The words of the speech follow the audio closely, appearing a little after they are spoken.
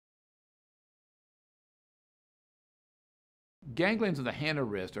Ganglions of the hand or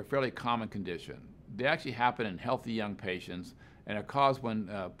wrist are a fairly common condition. They actually happen in healthy young patients and are caused when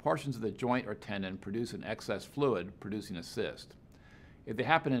portions of the joint or tendon produce an excess fluid, producing a cyst. If they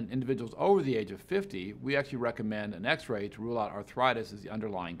happen in individuals over the age of 50, we actually recommend an X-ray to rule out arthritis as the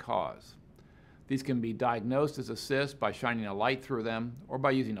underlying cause. These can be diagnosed as a cyst by shining a light through them or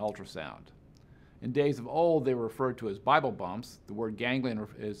by using ultrasound. In days of old, they were referred to as Bible bumps. The word ganglion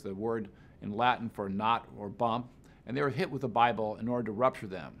is the word in Latin for knot or bump, and they were hit with a Bible in order to rupture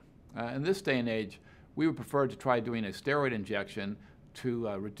them. In this day and age, we would prefer to try doing a steroid injection to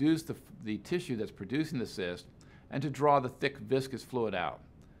reduce the tissue that's producing the cyst and to draw the thick viscous fluid out.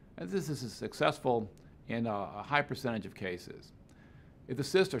 And this is successful in a high percentage of cases. If the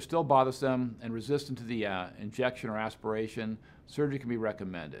cysts are still bothersome and resistant to the injection or aspiration, surgery can be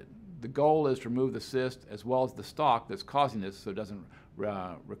recommended. The goal is to remove the cyst as well as the stalk that's causing this so it doesn't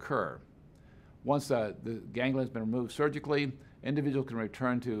recur. Once the ganglion has been removed surgically, individuals can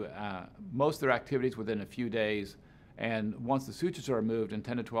return to most of their activities within a few days, and once the sutures are removed in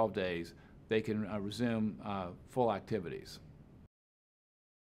 10 to 12 days, they can resume full activities.